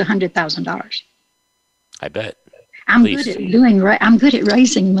close to $100,000. I bet. I'm Please. I'm good at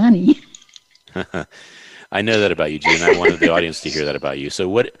raising money. I know that about you, June. I wanted the audience to hear that about you. So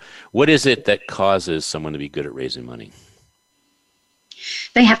what is it that causes someone to be good at raising money?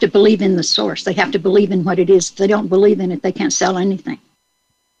 They have to believe in the source. They have to believe in what it is. If they don't believe in it, they can't sell anything.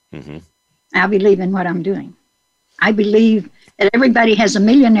 Mm-hmm. I believe in what I'm doing. I believe that everybody has a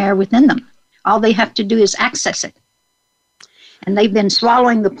millionaire within them. All they have to do is access it. And they've been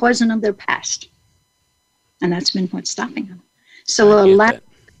swallowing the poison of their past. And that's been what's stopping them. So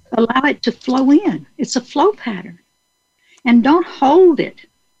allow it to flow in. It's a flow pattern. And don't hold it.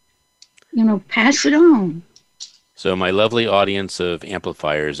 Pass it on. So my lovely audience of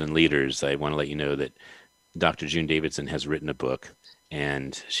amplifiers and leaders, I want to let you know that Dr. June Davidson has written a book,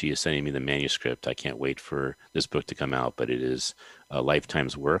 and she is sending me the manuscript. I can't wait for this book to come out, but it is a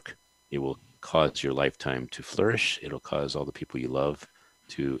lifetime's work. It will cause your lifetime to flourish. It'll cause all the people you love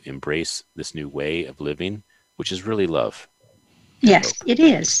to embrace this new way of living, which is really love. Yes, it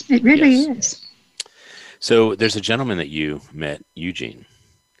is. It really is. So there's a gentleman that you met, Eugene,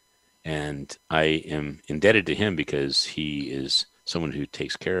 and I am indebted to him because he is someone who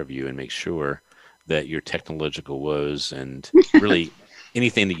takes care of you and makes sure that your technological woes and really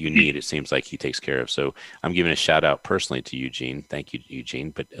anything that you need, it seems like he takes care of. So I'm giving a shout out personally to Eugene. Thank you,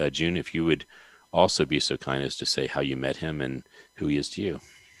 Eugene. But June, if you would also be so kind as to say how you met him and who he is to you.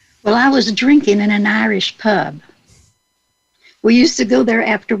 Well, I was drinking in an Irish pub. We used to go there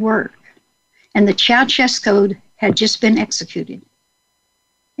after work, and the Ceausescu had just been executed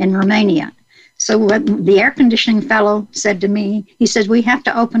in Romania. So what the air conditioning fellow said to me, he said, we have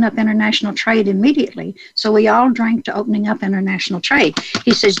to open up international trade immediately. So we all drank to opening up international trade.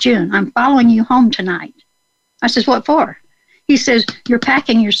 He says, June, I'm following you home tonight. I says, what for? He says, you're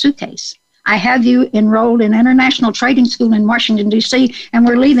packing your suitcase. I have you enrolled in International Trading School in Washington, D.C., and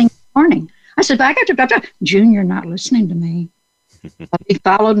we're leaving in the morning. I said, but I got to, June, you're not listening to me. He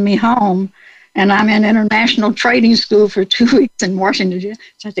followed me home, and I'm in International Trading School for 2 weeks in Washington, D.C.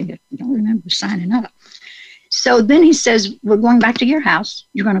 So I think I don't remember signing up. So then he says, we're going back to your house.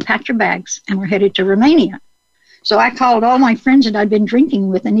 You're going to pack your bags, and we're headed to Romania. So I called all my friends that I'd been drinking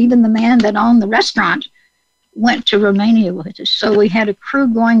with, and even the man that owned the restaurant went to Romania with us. So we had a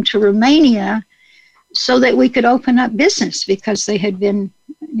crew going to Romania so that we could open up business because they had been,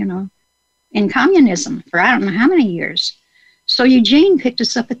 in communism for I don't know how many years. So Eugene picked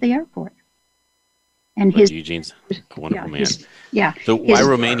us up at the airport. And Eugene's a wonderful man. So why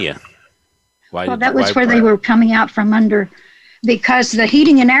Romania? That was where they were coming out from under, because the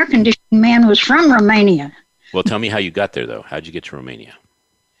heating and air conditioning man was from Romania. Well, tell me how you got there, though. How'd you get to Romania?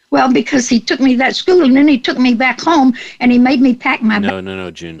 Well, because he took me to that school, and then he took me back home, and he made me pack my bag.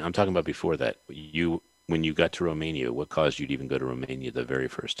 No, June. I'm talking about before that. When you got to Romania, what caused you to even go to Romania the very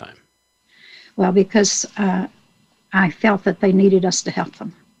first time? Well, because I felt that they needed us to help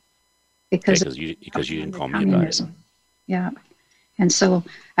them. Because you didn't call me about it. Yeah. And so,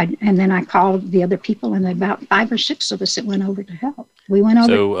 then I called the other people, and about 5 or 6 of us that went over to help. We went over.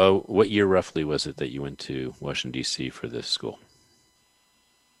 So what year roughly was it that you went to Washington, D.C. for this school?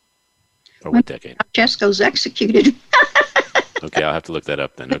 Or what decade? Ceausescu's executed. Okay, I'll have to look that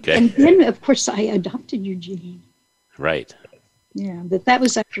up then. Okay. And then, of course, I adopted Eugene. Right. Yeah, but that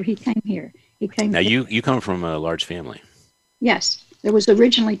was after he came here. He came. Now, you come from a large family. Yes. There was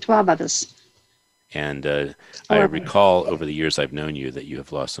originally 12 of us. And I recall over the years I've known you that you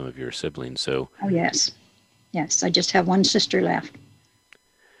have lost some of your siblings. So. Oh, yes. Yes, I just have one sister left.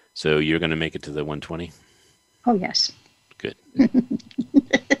 So you're going to make it to the 120? Oh, yes. Good.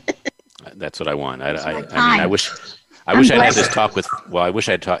 That's what I want. I wish I'd had this talk with. Well, I wish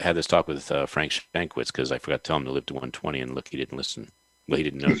I'd had this talk with Frank Shankwitz, because I forgot to tell him to live to 120, and look, he didn't listen. Well, he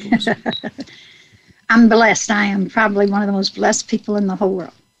didn't know to listen. I'm blessed. I am probably one of the most blessed people in the whole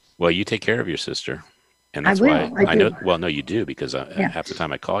world. Well, you take care of your sister, and that's why I know. Well, no, you do, because half the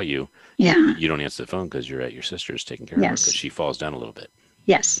time I call you, you don't answer the phone because you're at your sister's taking care of her, because she falls down a little bit.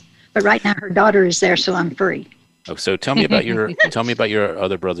 Yes, but right now her daughter is there, so I'm free. Oh, so tell me about your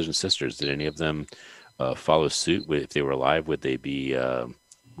other brothers and sisters. Did any of them follow suit? If they were alive, would they be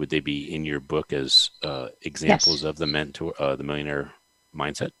in your book as examples of the millionaire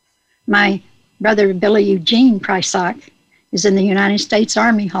mindset? brother Billy Eugene Prysock is in the United States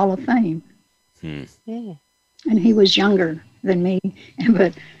Army Hall of Fame. Hmm. And he was younger than me,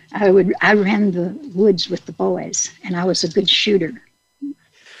 but I ran the woods with the boys, and I was a good shooter.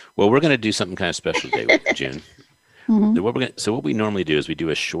 Well, we're going to do something kind of special today with June. So what we normally do is we do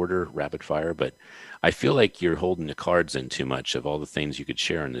a shorter rapid fire, but I feel like you're holding the cards in too much of all the things you could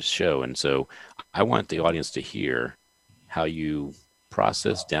share in this show. And so I want the audience to hear how you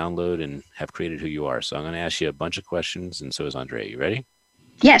process, download, and have created who you are. So I'm going to ask you a bunch of questions, and so is Andrea. You ready?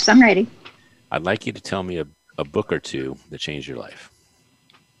 Yes, I'm ready. I'd like you to tell me a book or two that changed your life.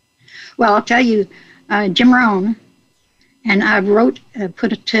 Well, I'll tell you, Jim Rohn, and I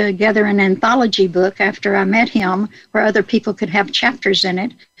put together an anthology book after I met him where other people could have chapters in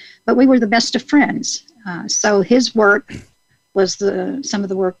it, but we were the best of friends. So his work was some of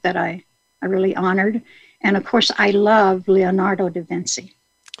the work that I really honored. And of course, I love Leonardo da Vinci.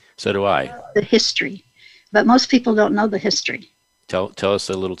 So do I. The history, but most people don't know the history. Tell us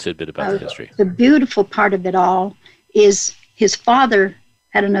a little tidbit about the history. The beautiful part of it all is his father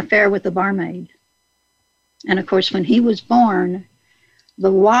had an affair with a barmaid. And of course, when he was born, the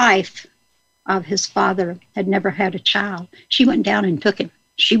wife of his father had never had a child. She went down and took him.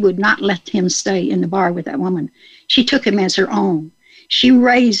 She would not let him stay in the bar with that woman. She took him as her own. She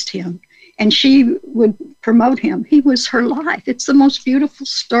raised him, and she would promote him. He was her life. It's the most beautiful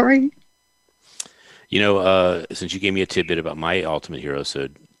story. You know, since you gave me a tidbit about my ultimate hero, so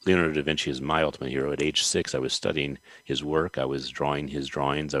Leonardo da Vinci is my ultimate hero. At age 6, I was studying his work. I was drawing his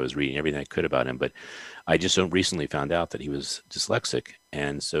drawings. I was reading everything I could about him. But I just recently found out that he was dyslexic.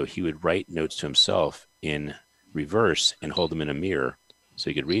 And so he would write notes to himself in reverse and hold them in a mirror so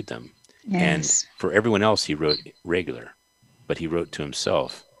he could read them. Yes. And for everyone else, he wrote regular, but he wrote to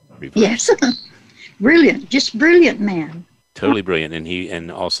himself reverse. Yes. Brilliant. Just brilliant man. Totally brilliant.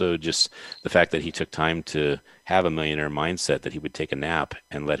 And also just the fact that he took time to have a millionaire mindset, that he would take a nap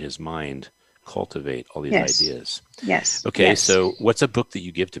and let his mind cultivate all these ideas. Yes. Okay. Yes. So what's a book that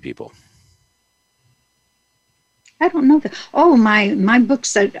you give to people? I don't know. Oh, my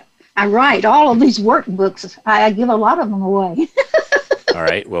books that I write, all of these workbooks, I give a lot of them away. All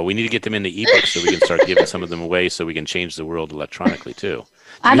right. Well, we need to get them into ebooks so we can start giving some of them away so we can change the world electronically too.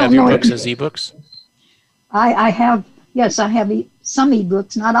 Do you have your books as ebooks? I have, yes, I have some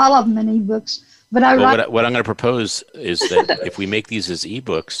ebooks, not all of them in ebooks, but I write. What I'm going to propose is that if we make these as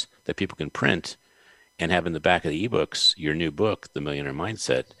ebooks that people can print and have in the back of the ebooks your new book, The Millionaire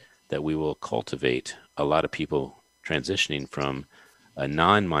Mindset, that we will cultivate a lot of people transitioning from a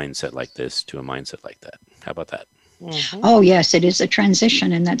non-mindset like this to a mindset like that. How about that? Mm-hmm. Oh, yes, it is a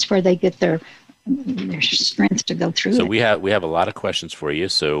transition, and that's where they get their strength to go through So it. we have a lot of questions for you.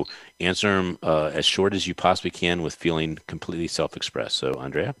 So answer them as short as you possibly can with feeling completely self-expressed. So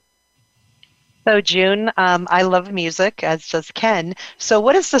Andrea? So June, I love music, as does Ken. So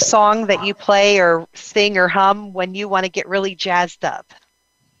what is the song that you play or sing or hum when you want to get really jazzed up?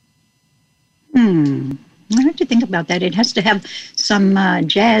 I have to think about that. It has to have some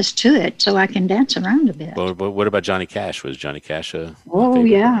jazz to it so I can dance around a bit. Well, what about Johnny Cash? Was Johnny Cash a Oh, favorite?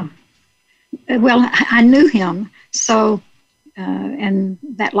 yeah. Well, I knew him, so, and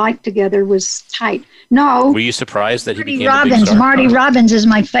that life together was tight. No. Were you surprised that he became a big Robbins. star? Marty Robbins is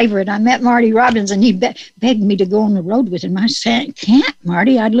my favorite. I met Marty Robbins, and he begged me to go on the road with him. I said, can't,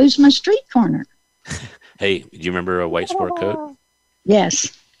 Marty. I'd lose my street corner. Hey, do you remember a white sport coat?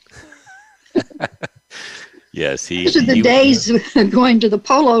 Yes. Yes, Those are the days going to the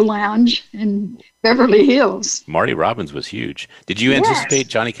Polo Lounge in Beverly Hills. Marty Robbins was huge. Did you anticipate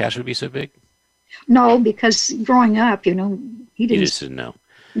Johnny Cash would be so big? No, because growing up, he You didn't. just didn't know.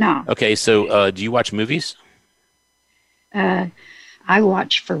 No. Okay, so do you watch movies? I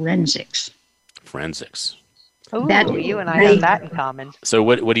watch Forensics. Forensics. Oh, That- you and I have that in common. So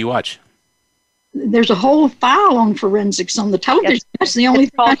what do you watch? There's a whole file on forensics on the television. Yes. That's the only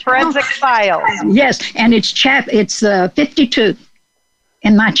It's thing I called know. Forensic Files. Yes, and it's 52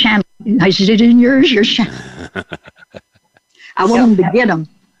 in my channel. Is it in yours? Your channel. I want them to get them.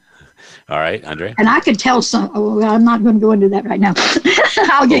 All right, Andre. And I could tell some. Oh, well, I'm not going to go into that right now.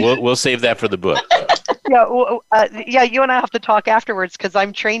 I'll get. We'll save that for the book. Yeah, you and I have to talk afterwards because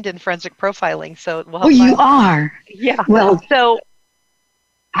I'm trained in forensic profiling. So we'll have Oh, you fun. are. Yeah. Well, So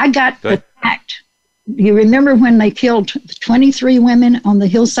I got Go ahead. attacked. You remember when they killed 23 women on the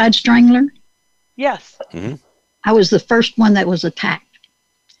Hillside Strangler? yes. I was the first one that was attacked.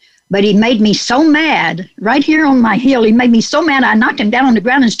 But he made me so mad, right here on my heel, he made me so mad, I knocked him down on the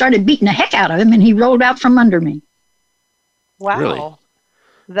ground and started beating the heck out of him, and he rolled out from under me. Wow. Really?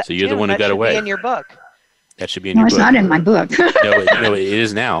 That, So you're the June, one who that got should away. Be in your book. That should be in No, your it's book. not in my book. No, it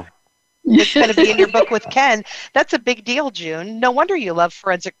is now. that's going to be in your book with Ken. That's a big deal, June. No wonder you love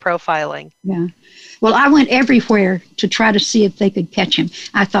forensic profiling. Yeah. Well, I went everywhere to try to see if they could catch him.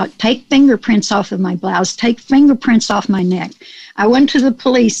 I thought, take fingerprints off of my blouse, take fingerprints off my neck. I went to the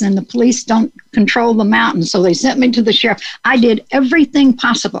police, and the police don't control the mountain, so they sent me to the sheriff. I did everything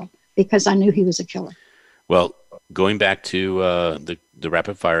possible because I knew he was a killer. Well, going back to the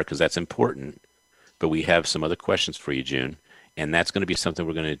rapid fire, because that's important, but we have some other questions for you, June, and that's going to be something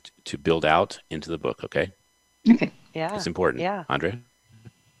we're going to build out into the book, okay? Okay. Yeah. It's important. Yeah. Andrea?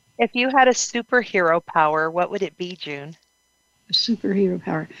 If you had a superhero power, what would it be, June? A superhero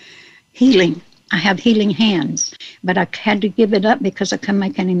power. Healing. I have healing hands, but I had to give it up because I couldn't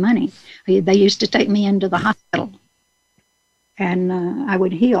make any money. They used to take me into the hospital, and I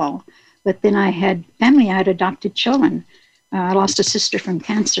would heal. But then I had family. I had adopted children. I lost a sister from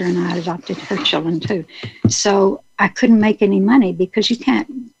cancer, and I adopted her children too. So I couldn't make any money because you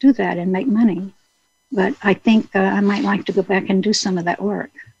can't do that and make money. But I think I might like to go back and do some of that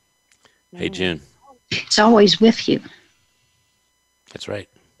work. Hey, June. It's always with you. That's right.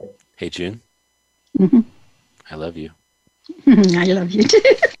 Hey, June. Mm-hmm. I love you. I love you too.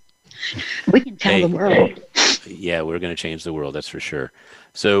 We can tell the world. Yeah, we're going to change the world. That's for sure.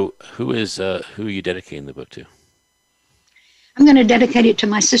 So who are you dedicating the book to? I'm going to dedicate it to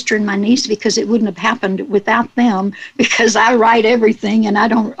my sister and my niece because it wouldn't have happened without them, because I write everything and I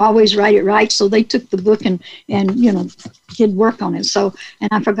don't always write it right. So they took the book and did work on it. So, and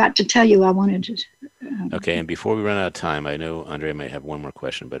I forgot to tell you, I wanted to. Okay. And before we run out of time, I know Andrea might have one more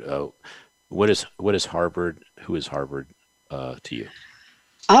question, but what is Harvard? Who is Harvard to you?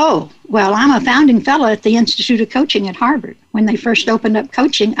 Oh, well, I'm a founding fellow at the Institute of Coaching at Harvard. When they first opened up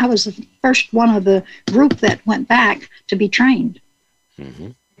coaching, I was the first one of the group that went back to be trained.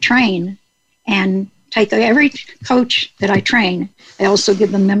 Mm-hmm. Train and take every coach that I train. I also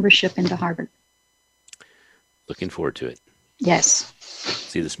give them membership into Harvard. Looking forward to it. Yes.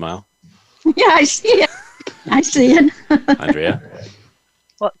 See the smile? Yeah, I see it. I see it. Andrea?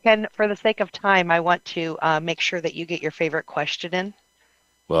 Well, Ken, for the sake of time, I want to make sure that you get your favorite question in.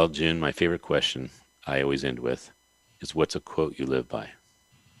 Well, June, my favorite question I always end with is, what's a quote you live by?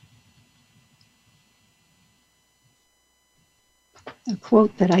 A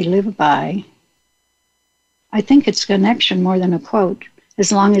quote that I live by. I think it's connection more than a quote,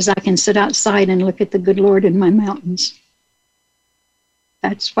 as long as I can sit outside and look at the good Lord in my mountains.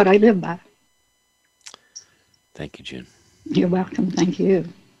 That's what I live by. Thank you, June. You're welcome. Thank you.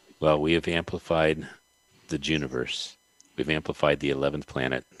 Well, we have amplified the Juniverse. We've amplified the 11th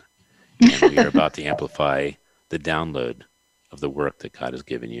planet, and we are about to amplify the download of the work that God has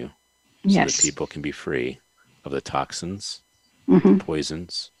given you, so that people can be free of the toxins, the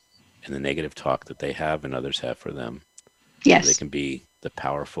poisons, and the negative talk that they have and others have for them. Yes. So they can be the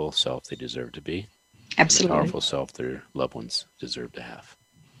powerful self they deserve to be. Absolutely. The powerful self their loved ones deserve to have.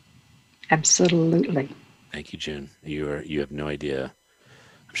 Absolutely. Thank you, June. You have no idea.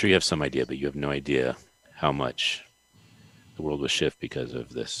 I'm sure you have some idea, but you have no idea how much the world will shift because of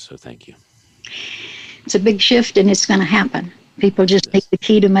this. So thank you. It's a big shift, and it's going to happen. People just need the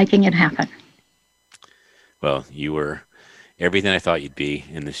key to making it happen. Well, you were everything I thought you'd be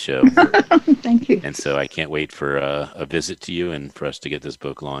in this show. Thank you. And so I can't wait for a visit to you and for us to get this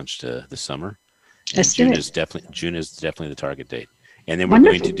book launched this summer. And June is definitely the target date. And then we're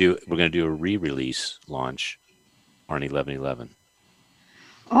going to do a re-release launch on 11/11.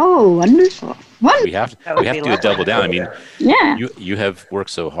 Oh, wonderful! We have to do a double down. I mean, yeah. You have worked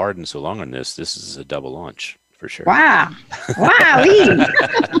so hard and so long on this. This is a double launch for sure. Wow!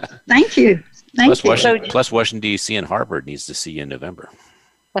 Thank you. Plus Washington D.C. and Harvard needs to see you in November.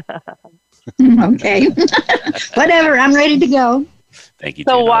 Okay. Whatever. I'm ready to go. Thank you.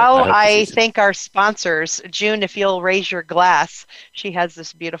 So June. while I thank our sponsors, June, if you'll raise your glass, she has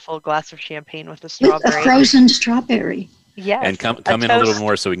this beautiful glass of champagne with a strawberry. With a frozen strawberry. Yes. And come in a little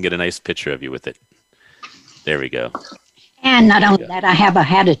more so we can get a nice picture of you with it. There we go. And not only that, I have a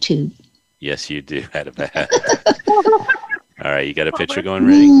attitude. Yes, you do have a hat. All right, you got a picture going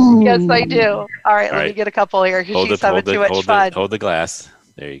ready? Yes, I do. All right, let me get a couple here. She's having too much fun. Hold the glass.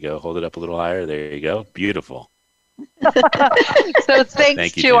 There you go. Hold it up a little higher. There you go. Beautiful. So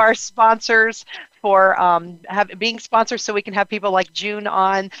thanks you, to June. our sponsors for being sponsors, so we can have people like June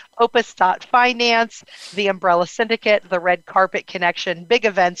on: Opus.Finance, the Umbrella Syndicate, the Red Carpet Connection, Big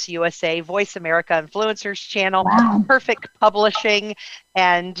Events USA, Voice America Influencers Channel, Perfect Publishing.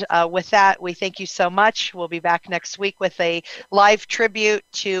 And with that, we thank you so much. We'll be back next week with a live tribute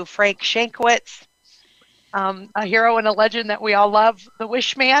to Frank Shankwitz, a hero and a legend that we all love, the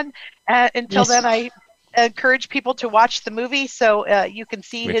Wish Man. Until then, encourage people to watch the movie so you can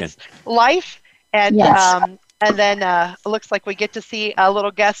see his life. And Yes. and then it looks like we get to see a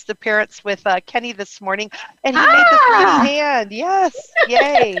little guest appearance with Kenny this morning. And he made this pretty hand. Yes.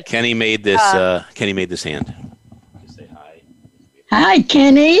 Yay. Kenny made this. Kenny made this hand. Say hi. Hi,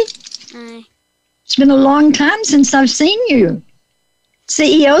 Kenny. Hi. It's been a long time since I've seen you.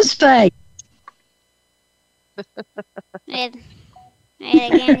 CEO's face. Wait, I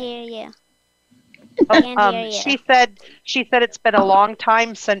can't hear you. I can't hear you. She said it's been a long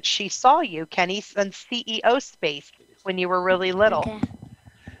time since she saw you, Kenny, since CEO Space when you were really little. Okay.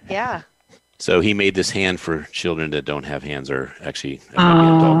 Yeah. So he made this hand for children that don't have hands, or actually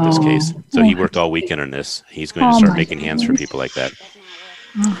an adult in this case. So he worked all weekend on this. He's going to start making hands for people like that.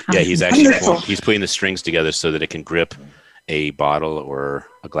 Yeah, he's actually he's putting the strings together so that it can grip a bottle or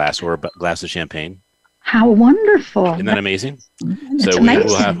a glass of champagne. How wonderful. Isn't that amazing? That's So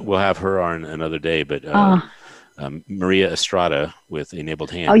amazing. we'll have her on another day, but Maria Estrada with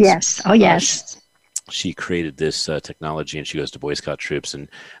Enabled Hands. Oh, yes. She created this technology, and she goes to Boy Scout troops, and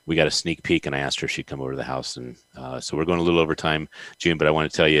we got a sneak peek, and I asked her if she'd come over to the house. And so we're going a little over time, June, but I want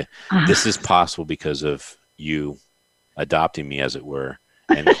to tell you, this is possible because of you adopting me, as it were,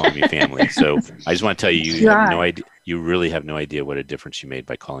 and calling me family. So I just want to tell you, you have no idea. You really have no idea what a difference you made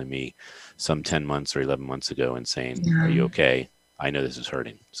by calling me some 10 months or 11 months ago and saying, "Are you okay? I know this is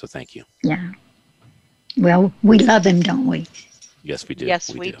hurting." So thank you. Yeah. Well, we love him, don't we? Yes, we do.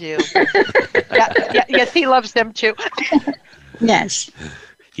 Yes, we do. Yes, he loves them too. Yes.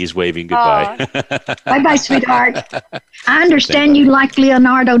 He's waving goodbye. Bye-bye, sweetheart. I understand you like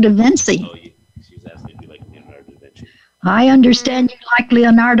Leonardo da Vinci. Oh, she's asking if you like Leonardo da Vinci. I understand you like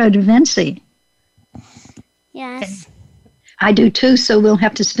Leonardo da Vinci. Yes. I do too, so we'll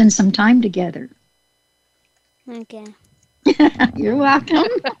have to spend some time together. Okay. You're welcome.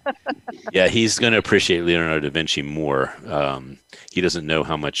 Yeah, he's going to appreciate Leonardo da Vinci more. He doesn't know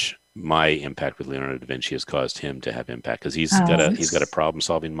how much my impact with Leonardo da Vinci has caused him to have impact, because he's got a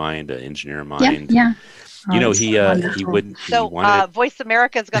problem-solving mind, an engineer mind. Yeah. You know, he wouldn't. So Voice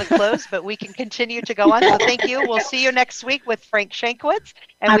America is going to close, but we can continue to go on. So thank you. We'll see you next week with Frank Shankwitz,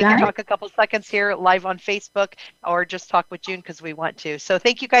 and we can talk a couple seconds here live on Facebook, or just talk with June because we want to. So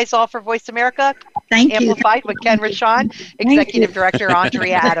thank you guys all for Voice America. Thank you. Amplified with Ken Rochon, Executive Director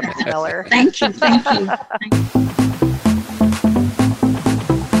Andrea Adams Miller. Thank you.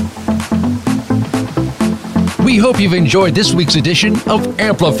 We hope you've enjoyed this week's edition of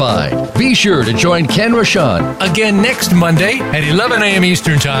Amplified. Be sure to join Ken Rochon again next Monday at 11 a.m.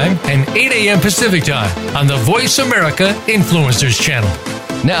 Eastern Time and 8 a.m. Pacific Time on the Voice America Influencers Channel.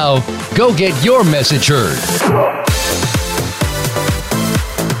 Now, go get your message heard.